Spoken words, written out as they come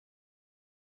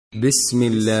بسم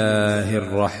الله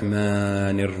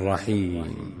الرحمن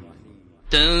الرحيم.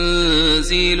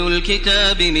 تنزيل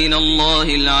الكتاب من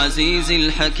الله العزيز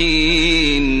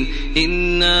الحكيم.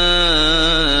 إنا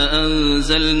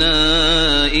أنزلنا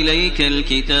إليك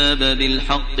الكتاب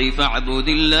بالحق فاعبد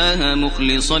الله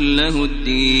مخلصا له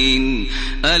الدين.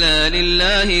 ألا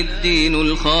لله الدين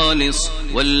الخالص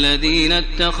والذين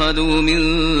اتخذوا من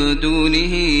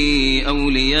دونه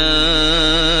أولياء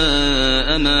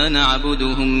ما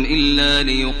نعبدهم إلا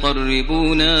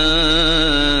ليقربونا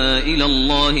إلى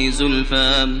الله زلفى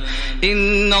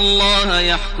إن الله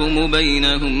يحكم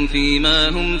بينهم فيما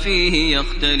هم فيه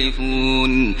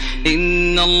يختلفون.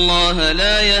 إن الله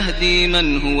لا يهدي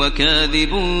من هو كاذب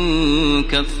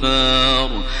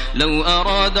كفار. لو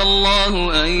أراد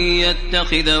الله أن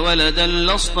يتخذ ولدا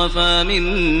لاصطفى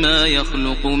مما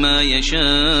يخلق ما يشاء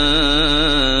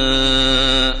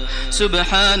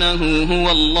سبحانه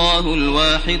هو الله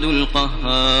الواحد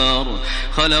القهار.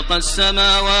 خلق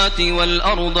السماوات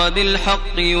والأرض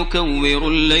بالحق يكور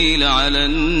الليل على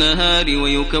النهار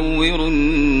ويكور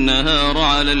النهار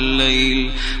على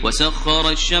الليل وسخر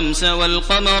الشمس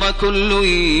والقمر كل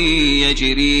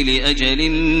يجري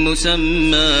لأجل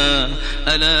مسمى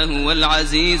ألا هو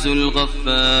العزيز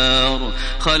الغفار.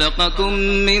 خلقكم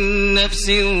من نفس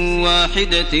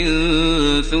واحدة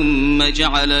ثم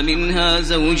جعل منها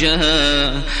زوجها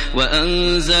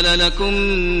وأنزل لكم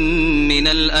من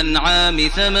الأنعام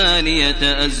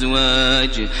 8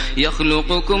 أزواج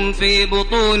يخلقكم في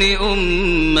بطون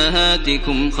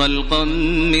أمهاتكم خلقا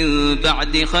من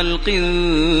بعد خلق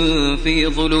في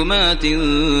ظلمات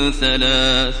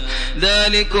 3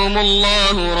 ذلكم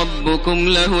الله ربكم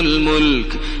له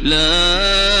الملك لا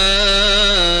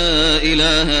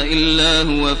إله إلا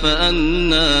هو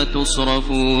فأنى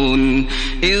تصرفون.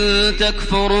 إن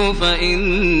تكفروا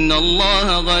فإن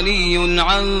الله غني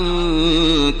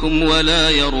عنكم ولا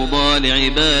يرضى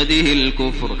لعباده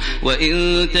الكفر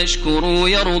وإن تشكروا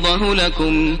يرضه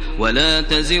لكم ولا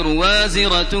تزر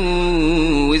وازرة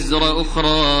وزر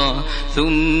أخرى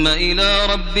ثم إلى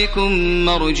ربكم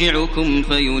مرجعكم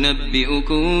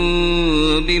فينبئكم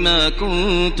بما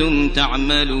كنتم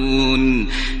تعملون.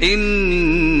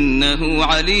 إنه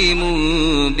عليم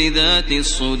بذات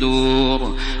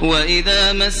الصدور.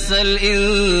 وإذا مس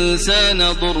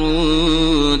الإنسان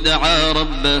ضر دعا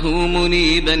ربه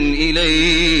منيبا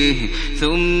إليه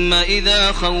ثم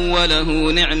إذا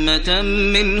خوله نعمة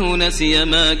منه نسي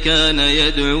ما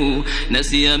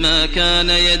كان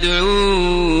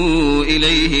يدعو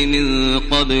إليه من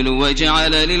قبل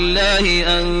وجعل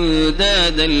لله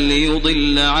أندادا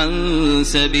ليضل عن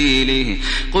سبيله.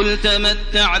 قل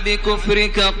تمتع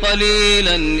بكفرك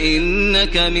قليلا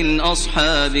إنك من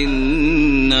أصحاب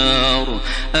النار.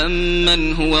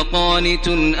 أمن هو قانت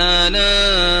آناء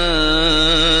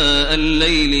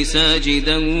الليل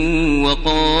ساجدا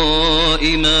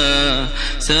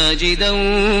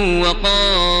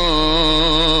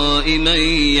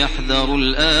وقائما يحذر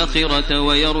الآخرة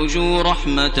ويرجو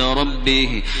رحمة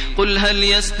ربه. قل هل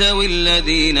يستوي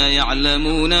الذين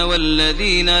يعلمون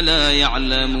والذين لا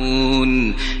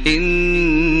يعلمون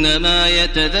إنما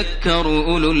يتذكر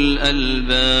أولو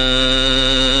الألباب.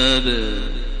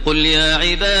 قل يا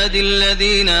عبادي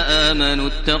الذين آمنوا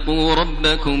اتقوا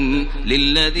ربكم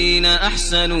للذين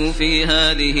أحسنوا في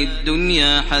هذه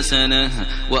الدنيا حسنة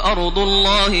وأرض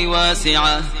الله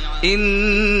واسعة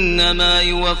إنما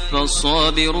يوفى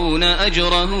الصابرون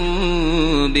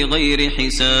أجرهم بغير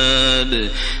حساب.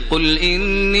 قل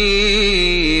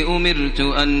إني أمرت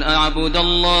أن أعبد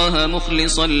الله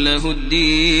مخلصا له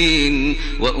الدين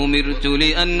وأمرت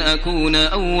لأن أكون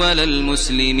أول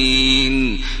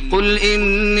المسلمين. قل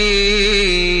إني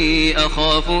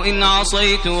أخاف إن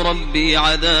عصيت ربي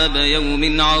عذاب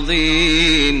يوم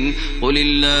عظيم. قل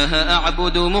الله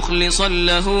أعبد مخلصا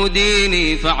له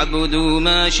ديني فاعبدوا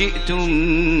ما شئتم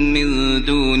من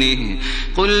دونه.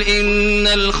 قل إن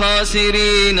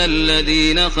الخاسرين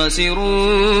الذين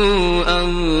خسروا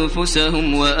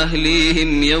أنفسهم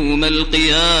وأهليهم يوم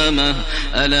القيامة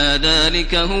ألا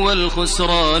ذلك هو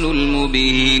الخسران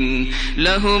المبين.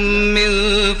 لهم من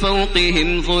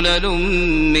فوقهم ظلل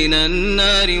من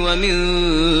النار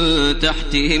ومن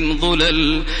تحتهم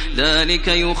ظلل ذلك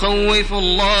يخوف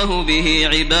الله به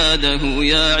عباده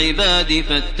يا عباد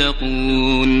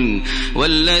فاتقون.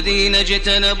 والذين والذين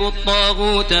اجتنبوا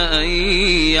الطاغوت أن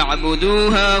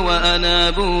يعبدوها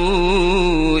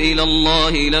وأنابوا إلى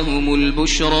الله لهم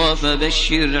البشرى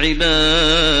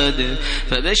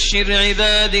فبشر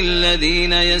عباد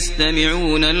الذين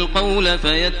يستمعون القول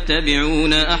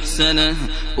فيتبعون أحسنه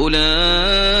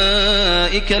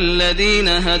أولئك الذين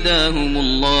هداهم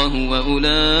الله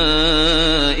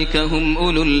وأولئك هم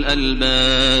أولو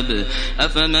الألباب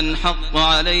أفمن حق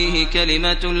عليه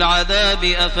كلمة العذاب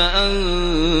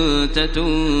أفأنت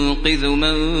تنقذ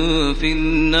من في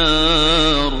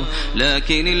النار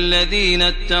لكن الذين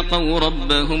اتقوا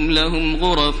ربهم لهم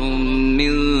غرف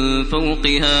من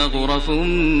فوقها غرف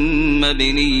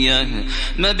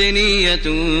مبنية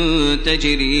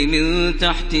تجري من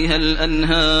تحتها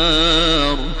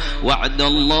الأنهار وعد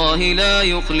الله لا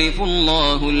يخلف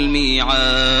الله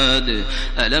الميعاد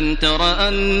ألم تر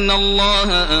أن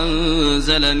الله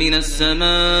أنزل من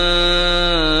السماء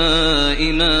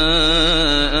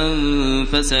ماء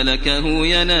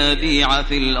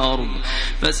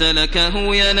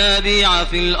فسلكه ينابيع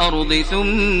في الأرض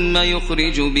ثم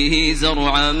يخرج به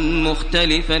زرعا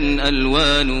مختلفا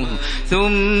ألوانه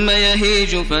ثم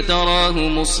يهيج فتراه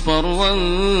مصفرا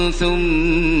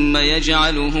ثم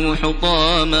يجعله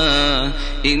حطاما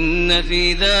إن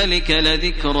في ذلك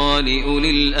لذكرى لأولي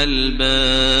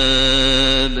الألباب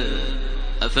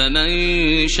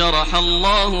أفمن شرح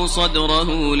الله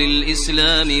صدره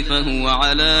للإسلام فهو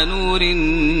على نور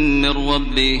من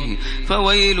ربه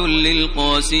فويل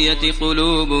للقاسية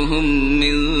قلوبهم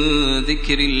من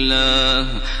ذكر الله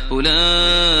أولئك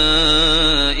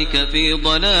في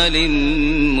ضلال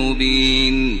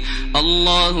مبين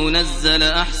الله نزل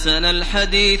أحسن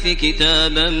الحديث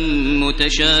كتابا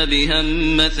متشابها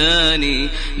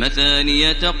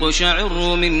مثاني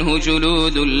تقشعر منه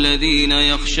جلود الذين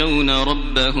يخشون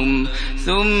ربهم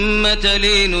ثم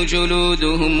تلين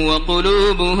جلودهم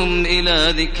وقلوبهم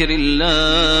إلى ذكر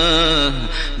الله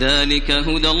ذلك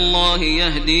هدى الله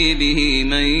يهدي به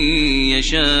من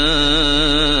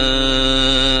يشاء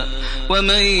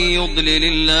ومن يضلل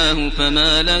الله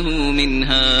فما له من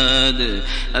هاد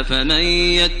أفمن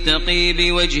يتقي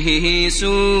بوجهه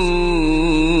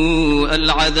سوء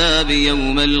العذاب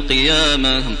يوم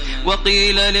القيامة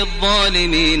وقيل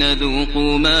للظالمين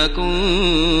ذوقوا ما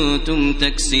كنتم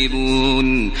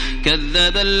تكسبون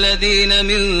كذب الذين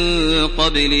من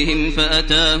قبلهم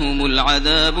فأتاهم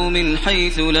العذاب من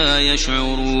حيث لا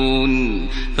يشعرون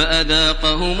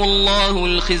فأذاقهم الله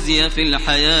الخزي في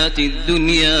الحياة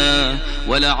الدنيا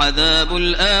ولعذاب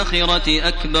الآخرة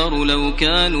أكبر لو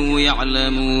كانوا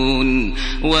يعلمون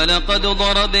ولقد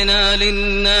ضربنا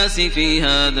للناس في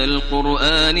هذا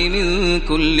القرآن من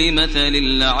كل مثل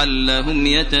لعلهم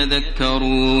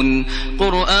يتذكرون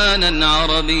قرآنا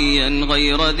عربيا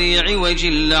غير ذي عوج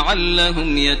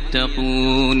لعلهم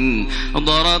يتقون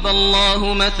ضرب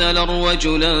الله مثلا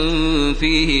رجلا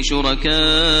فيه شركاء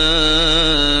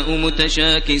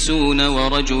متشاكسون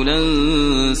ورجلا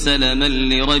سلما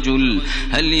لرجل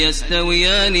هل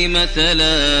يستويان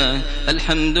مثلا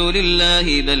الحمد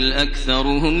لله بل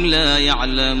أكثرهم لا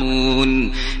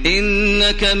يعلمون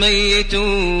إنك ميت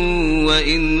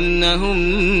وإنهم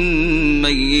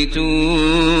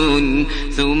ميتون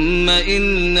ثم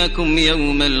إنكم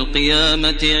يوم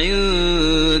القيامة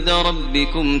عند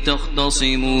ربكم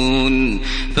تختصمون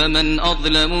فمن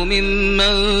أظلم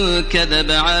ممن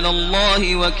كذب على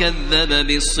الله وكذب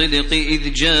بالصدق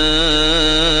إذ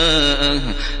جاءه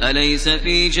أليس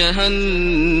في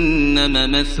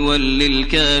جهنم مثوى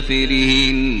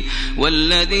للكافرين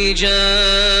والذي جاء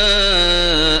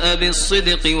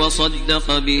بالصدق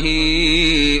وصدق به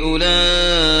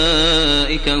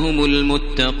أولئك هم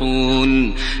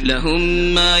المتقون لهم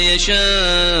ما يشاءون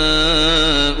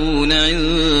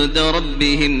عند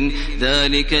ربهم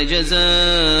ذلك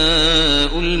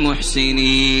جزاء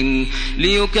المحسنين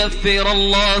ليكفر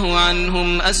الله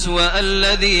عنهم أسوأ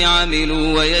الذي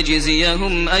عملوا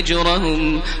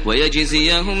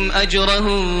ويجزيهم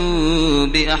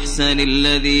أجرهم بأحسن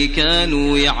الذي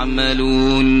كانوا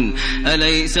يعملون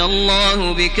أليس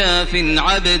الله بكاف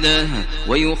عبده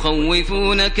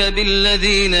ويخوفونك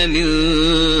بالذين من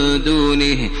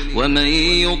دونه ومن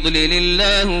يضلل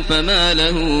الله فما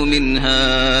له من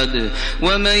هاد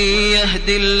ومن يهد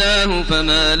الله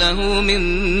فما له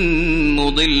من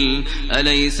مضل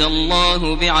أليس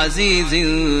الله بعزيز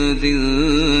ذي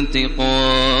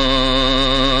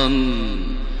انتقام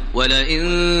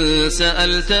ولئن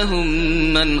سألتهم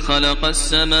من خلق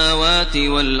السماوات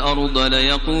والأرض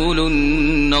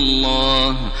ليقولن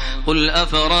الله قل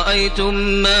أفرأيتم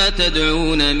ما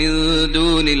تدعون من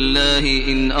دون الله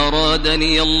إن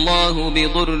أرادني الله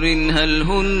بضر هل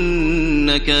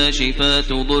هن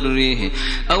كاشفات ضره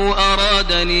أو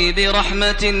أرادني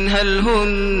برحمة هل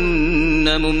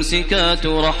هن ممسكات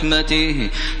رحمته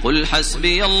قل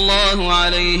حسبي الله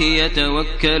عليه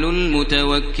يتوكل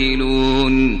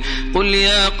المتوكلون قل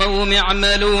يا قوم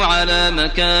اعملوا على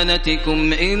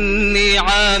مكانتكم إني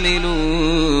عامل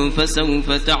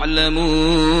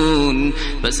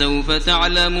فسوف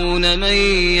تعلمون من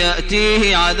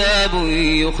يأتيه عذاب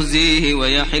يخزيه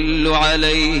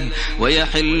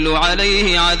ويحل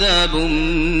عليه عذاب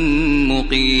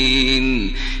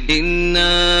مقيم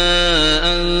إنا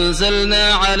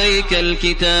أنزلنا عليك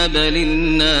الكتاب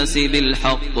للناس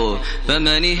بالحق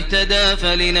فمن اهتدى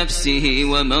فلنفسه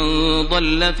ومن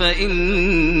ضل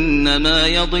فإنما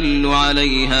يضل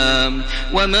عليها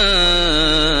وما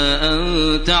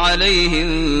أنت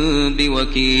عليهم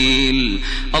بوكيل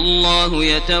الله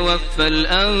يتوفى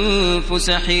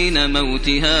الأنفس حين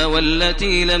موتها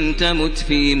والتي لم تمت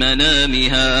في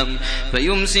منامها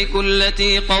فيمسك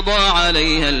التي قضى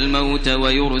عليها الموت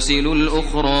ويرسل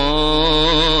الأخرى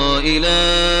إلى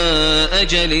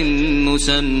أجل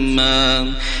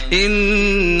مسمى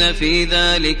إن في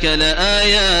ذلك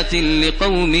لآيات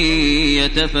لقوم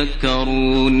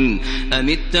يتفكرون أم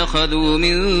اتخذوا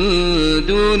من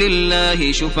دون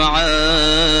الله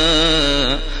شفعاء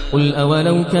قل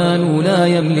أولو كانوا لا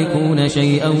يملكون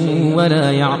شيئا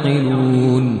ولا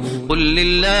يعقلون قل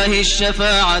لله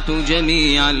الشفاعة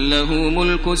جميعا له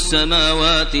ملك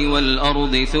السماوات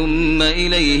والأرض ثم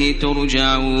إليه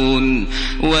ترجعون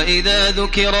وإذا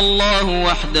ذكر الله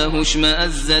وحده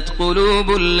اشمأزت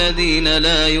قلوب الذين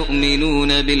لا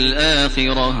يؤمنون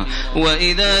بالآخرة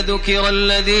وإذا ذكر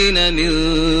الذين من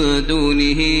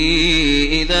دونه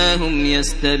إذا هم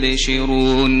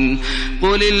يستبشرون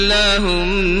قل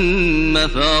اللهم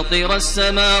فاطر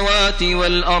السماوات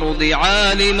والأرض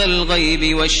عالم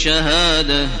الغيب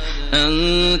والشهادة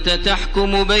أنت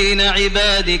تحكم بين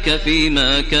عبادك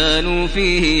فيما كانوا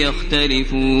فيه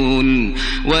يختلفون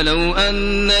ولو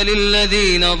أن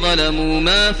للذين ظلموا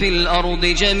ما في الأرض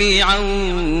جميعا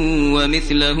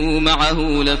ومثله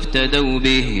معه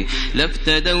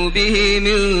لافتدوا به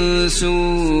من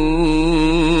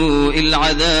سوء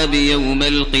العذاب يوم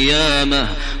القيامة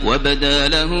وبدا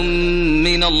لهم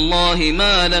من الله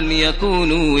ما لم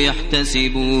يكونوا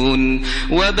يحتسبون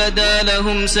وبدا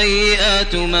لهم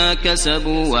سيئات ما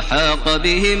كسبوا وحاق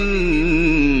بهم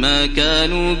ما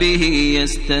كانوا به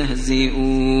يستهزئون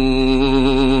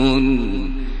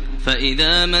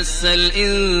فإذا مس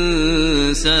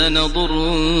الإنسان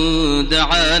ضر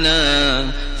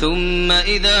دعانا ثم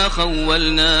إذا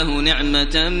خولناه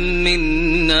نعمة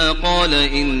منا قال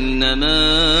إنما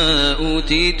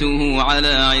أوتيته على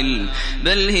علم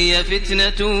بل هي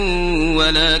فتنة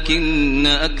ولكن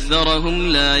أكثرهم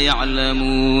لا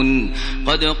يعلمون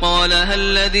قد قالها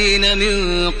الذين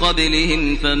من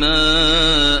قبلهم فما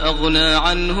أغنى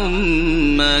عنهم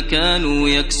ما كانوا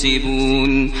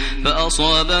يكسبون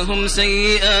فأصابهم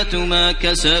سيئات ما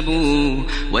كسبوا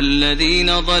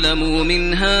والذين ظلموا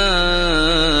من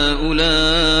هؤلاء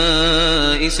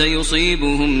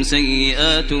سيصيبهم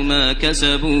سيئات ما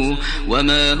كسبوا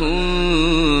وما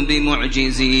هم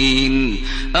بمعجزين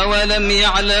أولم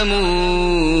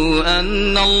يعلموا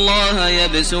أن الله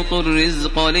يبسط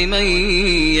الرزق لمن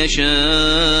يشاء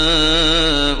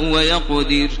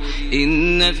ويقدر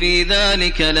إن في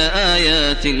ذلك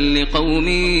لآيات لقوم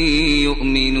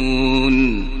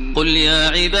يؤمنون قل يا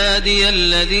عبادي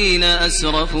الذين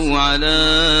أسرفوا على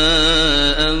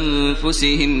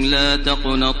أنفسهم لا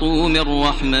تقنطوا من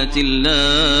رحمة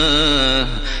الله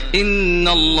إن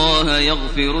الله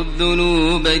يغفر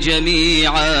الذنوب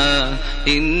جميعا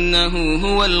إنه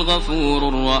هو الغفور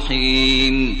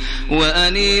الرحيم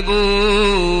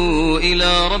وأنيبوا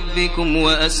إلى ربكم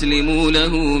وأسلموا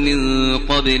له من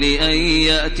قبل أن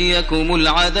يأتيكم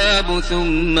العذاب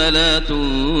ثم لا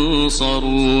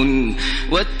تنصرون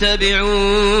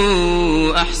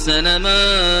واتبعوا أحسن ما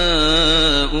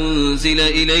أنزل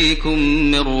إليكم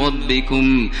من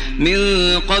ربكم من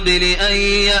قبل أن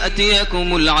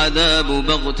يأتيكم العذاب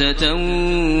بغتة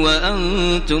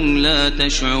وأنتم لا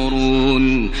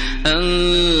تشعرون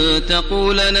أن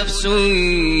تقول نفس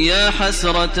يا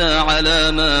حسرة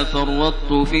على ما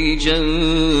فرطت في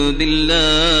جنب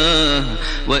الله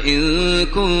وإن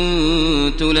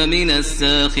كنت لمن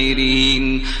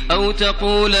الساخرين أو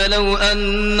تقول لو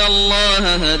أن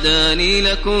الله هداني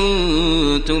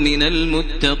لكنت من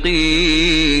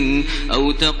المتقين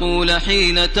أو تقول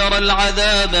حين ترى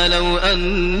العذاب لو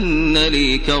أن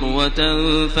لي كروة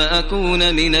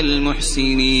فأكون من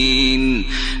المحسنين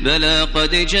بلى قد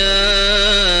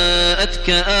جاءتك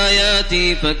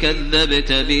آياتي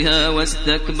فكذبت بها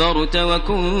واستكبرت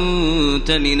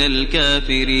وكنت من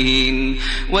الكافرين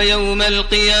ويوم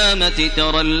القيامة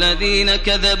ترى الذين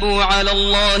كذبوا على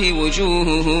الله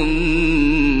وجوههم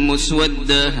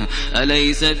مسودة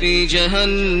أليس في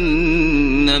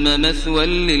جهنم مثوى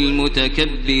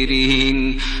للمتكبرين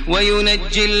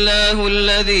وينجي الله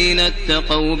الذين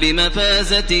اتقوا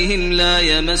بمفازتهم لا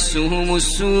يمسهم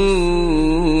السوء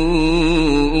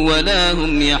ولا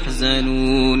هم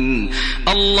يحزنون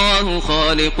الله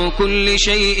خالق كل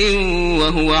شيء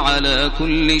وهو على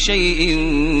كل شيء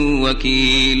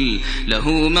وكيل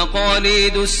له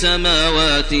مقاليد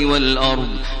السماوات والأرض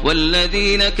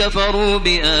والذين كفروا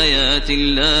بآيات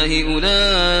الله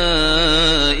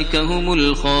أولئك هم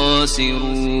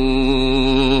الخاسرون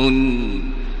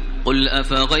قل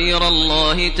أفغير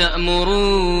الله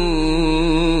تأمروني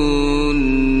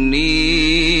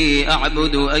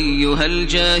أعبد أيها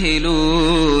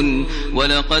الجاهلون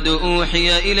ولقد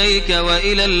أوحي إليك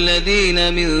وإلى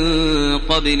الذين من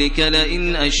قبلك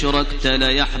لئن أشركت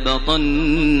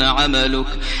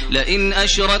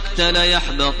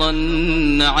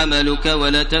ليحبطن عملك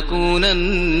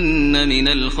ولتكونن من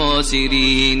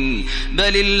الخاسرين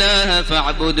بل الله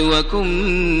فاعبد وكن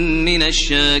من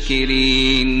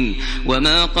الشاكرين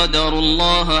وما قدروا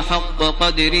الله حق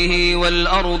قدره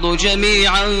والأرض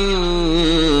جميعا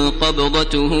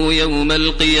قبضته يوم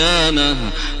القيامة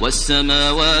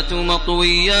والسماوات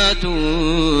مطويات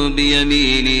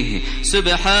بيمينه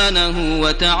سبحانه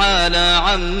وتعالى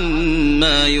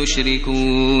عما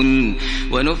يشركون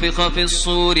ونفخ في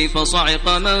الصور فصعق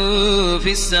من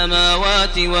في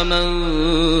السماوات ومن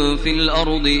في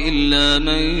الأرض إلا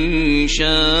من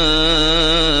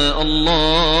شاء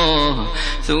الله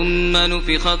ثم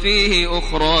نفخ فيه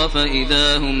أخرى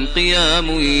فإذا هم قيام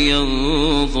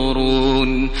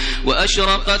ينظرون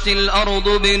وأشرقت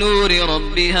الأرض بنور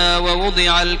ربها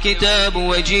ووضع الكتاب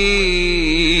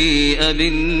وجيء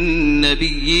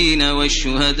بالنبيين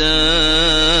والشهداء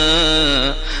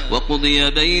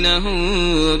وقضي بينهم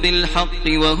بالحق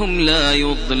وهم لا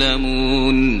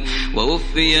يظلمون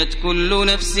ووفيت كل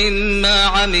نفس ما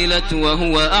عملت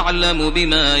وهو أعلم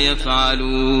بما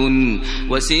يفعلون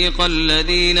وسيق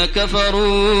الذين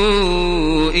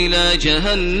كفروا إلى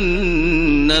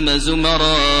جهنم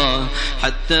زمرا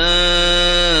حتى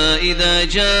إذا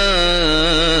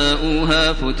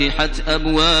جاءوها فتحت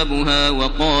أبوابها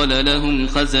وقال لهم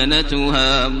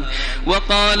خزنتها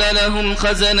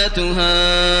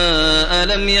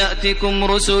ألم يأتكم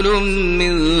رسل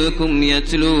منكم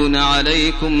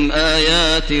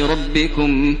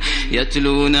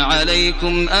يتلون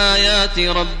عليكم آيات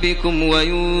ربكم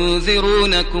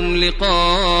وينذرونكم لقاء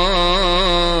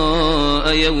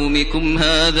يومكم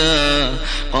هذا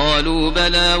قالوا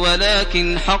بلى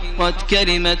ولكن حقت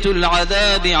كلمة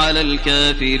العذاب على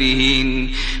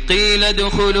الكافرين قيل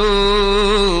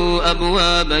ادخلوا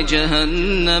أبواب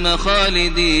جهنم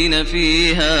خالدين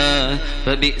فيها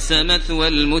فبئس مثوى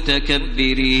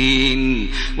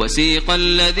المتكبرين وسيق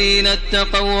الذين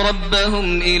اتقوا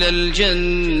ربهم إلى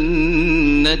الجنة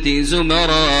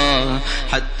زمرا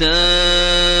حتى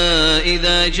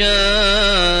إذا جاءوها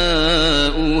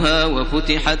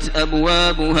وفتحت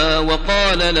أبوابها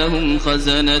وقال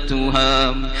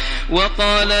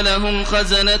لهم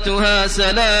خزنتها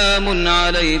سلام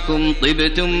عليكم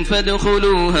طبتم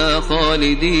فادخلوها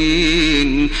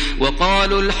خالدين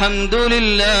وقالوا الحمد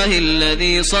لله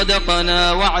الذي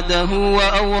صدقنا وعده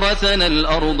وأورثنا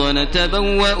الأرض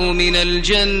نتبوأ من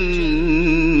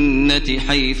الجنة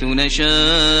حيث نشاء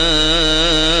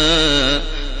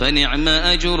فنعم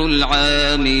أجر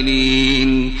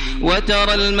العاملين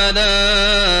وترى الملائكة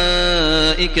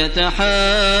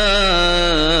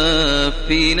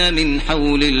حافين من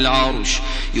حول العرش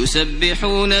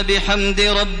يسبحون بحمد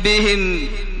ربهم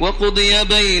وقضي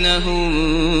بينهم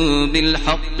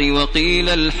بالحق وقيل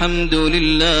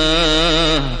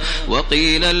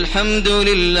الحمد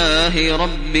لله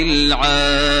رب العالمين.